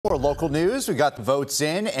For local news, we got the votes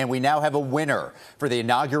in, and we now have a winner for the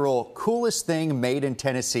inaugural Coolest Thing Made in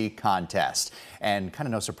Tennessee contest. And kind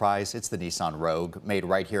of no surprise, it's the Nissan Rogue, made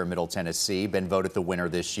right here in Middle Tennessee, been voted the winner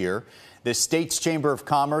this year. The state's Chamber of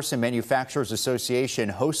Commerce and Manufacturers Association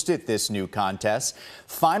hosted this new contest.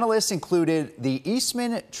 Finalists included the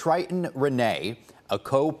Eastman Triton Renee, a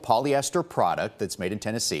co-polyester product that's made in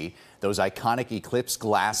Tennessee, those iconic Eclipse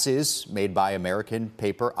glasses made by American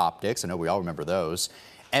Paper Optics, I know we all remember those,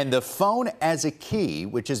 and the phone as a key,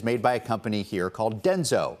 which is made by a company here called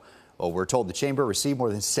Denso. Well, we're told the chamber received more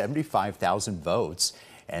than 75,000 votes,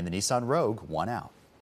 and the Nissan Rogue won out.